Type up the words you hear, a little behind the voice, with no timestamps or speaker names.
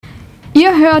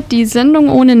Ihr hört die Sendung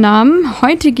ohne Namen.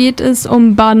 Heute geht es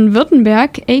um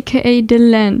Baden-Württemberg, aka the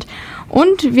Länd.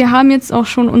 Und wir haben jetzt auch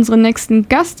schon unseren nächsten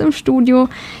Gast im Studio.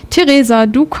 Theresa,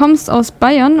 du kommst aus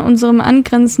Bayern, unserem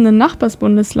angrenzenden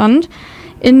Nachbarsbundesland.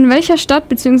 In welcher Stadt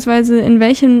bzw. in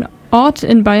welchem Ort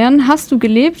in Bayern hast du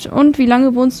gelebt und wie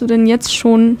lange wohnst du denn jetzt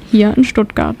schon hier in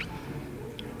Stuttgart?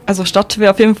 Also Stadt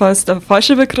wäre auf jeden Fall der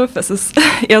falsche Begriff. Es ist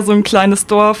eher so ein kleines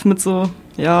Dorf mit so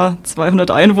 200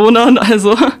 Einwohnern,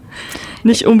 also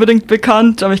nicht unbedingt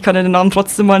bekannt, aber ich kann ja den Namen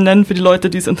trotzdem mal nennen für die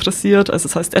Leute, die es interessiert. Also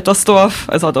es heißt Ettersdorf,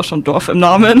 also hat auch schon Dorf im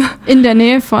Namen. In der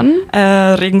Nähe von?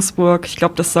 Regensburg, ich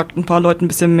glaube, das sagt ein paar Leuten ein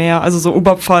bisschen mehr. Also so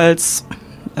Oberpfalz,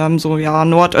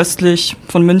 nordöstlich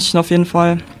von München auf jeden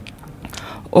Fall.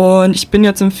 Und ich bin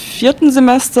jetzt im 4.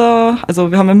 Semester,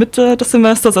 also wir haben ja Mitte des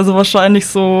Semesters, also wahrscheinlich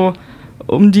so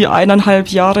um die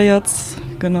 1,5 Jahre jetzt,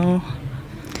 genau.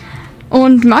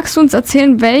 Und magst du uns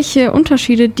erzählen, welche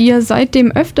Unterschiede dir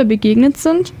seitdem öfter begegnet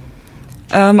sind?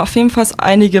 Auf jeden Fall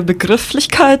einige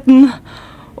Begrifflichkeiten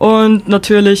und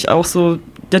natürlich auch so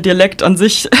der Dialekt an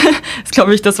sich ist,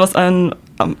 glaube ich, das, was einem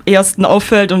am ehesten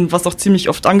auffällt und was auch ziemlich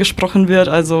oft angesprochen wird.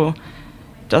 Also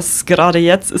das gerade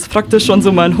jetzt ist praktisch schon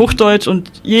so mein Hochdeutsch und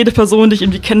jede Person, die ich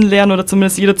irgendwie kennenlerne oder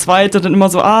zumindest jede zweite, dann immer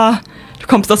so, du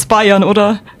kommst aus Bayern,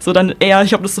 oder? So dann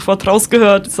ich habe das sofort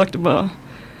rausgehört, das sagt immer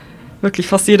wirklich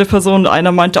fast jede Person.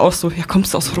 Einer meinte auch so,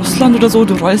 kommst du aus Russland oder so?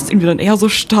 Du rollst irgendwie dann eher so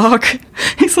stark.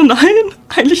 Ich so, nein,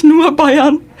 eigentlich nur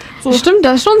Bayern. So. Stimmt,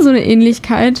 da ist schon so eine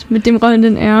Ähnlichkeit mit dem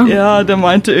rollenden R. Ja, der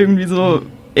meinte irgendwie so,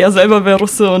 er selber wäre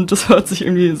Russe und das hört sich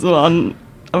irgendwie so an.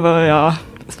 Aber ja,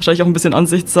 ist wahrscheinlich auch ein bisschen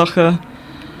Ansichtssache.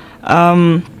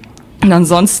 Und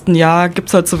ansonsten,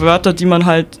 gibt's halt so Wörter, die man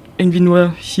halt irgendwie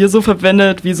nur hier so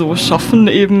verwendet, wie so schaffen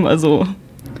eben, also...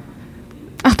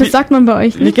 Ach, das sagt man bei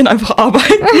euch nicht? Wir gehen einfach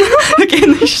arbeiten. Wir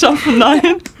gehen nicht schaffen, nein.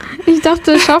 Ich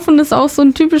dachte, schaffen ist auch so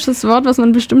ein typisches Wort, was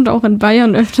man bestimmt auch in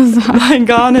Bayern öfter sagt. Nein,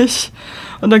 gar nicht.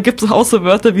 Und dann gibt es auch so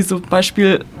Wörter wie so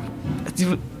Beispiel, die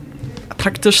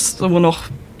praktisch so noch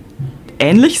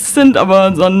ähnlich sind, aber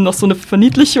dann noch so eine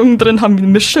Verniedlichung drin haben wie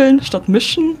mischeln statt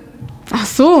mischen. Ach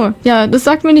so, ja, das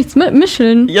sagt mir nichts mit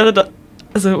mischeln. Ja,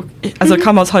 Also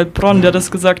kam aus Heilbronn, der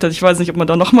das gesagt hat. Ich weiß nicht, ob man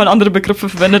da nochmal andere Begriffe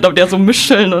verwendet, aber der so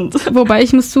mischeln und... Wobei,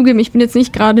 ich muss zugeben, ich bin jetzt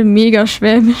nicht gerade mega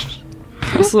schwäbisch.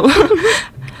 Ach so.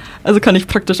 Also kann ich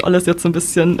praktisch alles jetzt so ein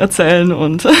bisschen erzählen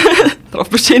und darauf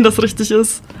bestehen, dass es richtig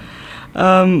ist.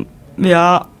 Und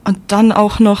dann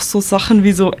auch noch so Sachen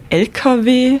wie so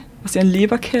LKW, was ja ein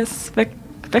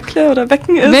Leberkäse-Weckle oder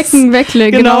Wecken ist.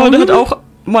 Weckle, genau. Der hat auch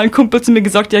mein Kumpel zu mir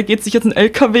gesagt, er geht sich jetzt einen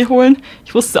LKW holen.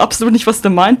 Ich wusste absolut nicht, was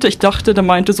der meinte. Ich dachte, der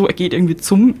meinte so, er geht irgendwie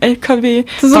zum LKW.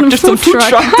 Zu so einem Foodtruck,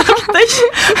 dachte ich.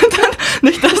 Und dann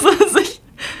nicht, dass er sich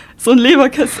so ein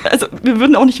Leberkäse, also wir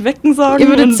würden auch nicht Wecken sagen. Ihr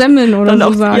würdet Semmeln oder so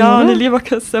auch, sagen, ja, oder? Eine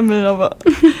Leberkäse-Semmel, aber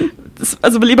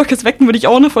also bei Leberkäse wecken würde ich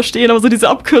auch noch verstehen, aber so diese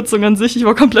Abkürzung an sich, ich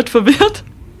war komplett verwirrt.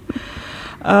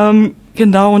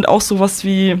 Genau, und auch sowas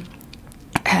wie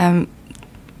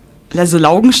also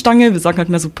Laugenstange, wir sagen halt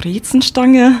mehr so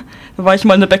Brezenstange. Da war ich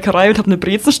mal in der Bäckerei und habe eine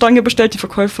Brezenstange bestellt. Die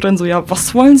Verkäuferin so,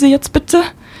 was wollen Sie jetzt bitte?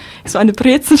 Ich so, eine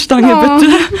Brezenstange bitte.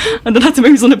 Und dann hat sie mir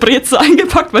irgendwie so eine Breze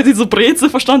eingepackt, weil sie so Breze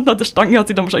verstanden hat. Die Stange hat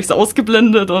sie dann wahrscheinlich so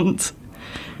ausgeblendet und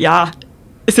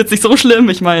ist jetzt nicht so schlimm.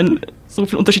 Ich meine, so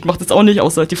viel Unterschied macht es auch nicht,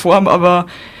 außer die Form, aber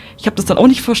ich habe das dann auch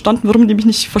nicht verstanden, warum die mich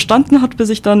nicht verstanden hat, bis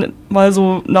ich dann mal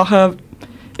so nachher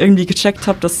irgendwie gecheckt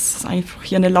habe, dass es einfach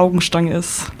hier eine Laugenstange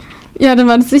ist. Ja, dann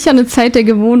war das sicher eine Zeit der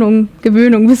Gewöhnung,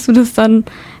 bis du das dann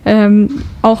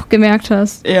auch gemerkt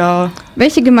hast. Ja.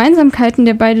 Welche Gemeinsamkeiten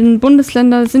der beiden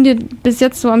Bundesländer sind dir bis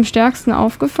jetzt so am stärksten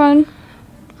aufgefallen?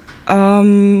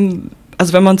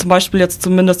 Also wenn man zum Beispiel jetzt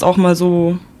zumindest auch mal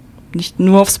so nicht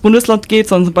nur aufs Bundesland geht,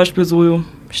 sondern zum Beispiel so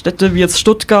Städte wie jetzt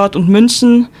Stuttgart und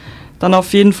München, dann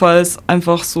auf jeden Fall ist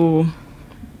einfach so,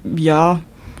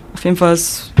 auf jeden Fall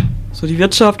ist so die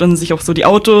Wirtschaft und sich auch so die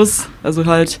Autos, also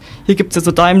halt, hier gibt es ja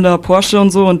so Daimler, Porsche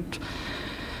und so und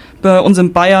bei uns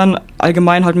in Bayern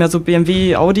allgemein halt mehr so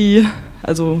BMW, Audi,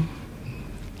 also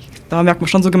da merkt man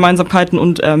schon so Gemeinsamkeiten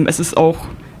und es ist auch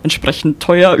entsprechend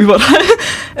teuer überall.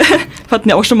 Wir hatten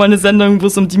ja auch schon mal eine Sendung, wo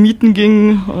es um die Mieten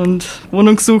ging und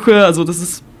Wohnungssuche, also das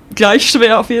ist gleich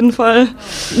schwer auf jeden Fall.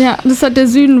 Ja, das hat der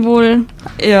Süden wohl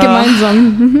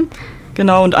gemeinsam.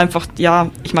 Genau, und einfach,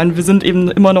 ich meine, wir sind eben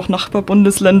immer noch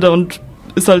Nachbarbundesländer und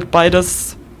ist halt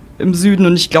beides im Süden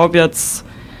und ich glaube jetzt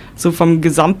so vom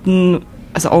Gesamten,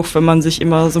 also auch wenn man sich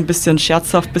immer so ein bisschen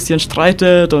scherzhaft, bisschen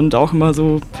streitet und auch immer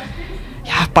so,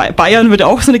 Bayern wird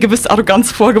auch so eine gewisse Arroganz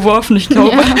vorgeworfen, ich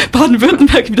glaube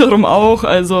Baden-Württemberg wiederum auch,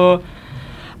 also,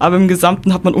 aber im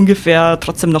Gesamten hat man ungefähr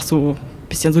trotzdem noch so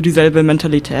bisschen so dieselbe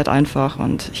Mentalität einfach.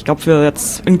 Und ich glaube, für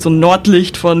jetzt irgend so ein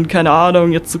Nordlicht von, keine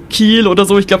Ahnung, jetzt so Kiel oder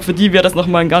so, ich glaube, für die wäre das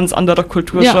nochmal ein ganz anderer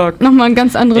Kulturschock. Ja, nochmal ein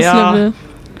ganz anderes Level.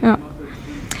 Ja.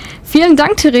 Vielen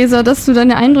Dank, Theresa, dass du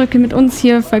deine Eindrücke mit uns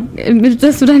hier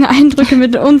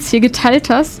geteilt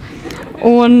hast.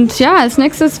 Und ja, als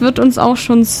nächstes wird uns auch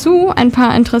schon Sue ein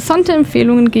paar interessante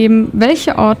Empfehlungen geben,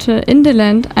 welche Orte in the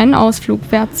Land einen Ausflug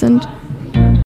wert sind.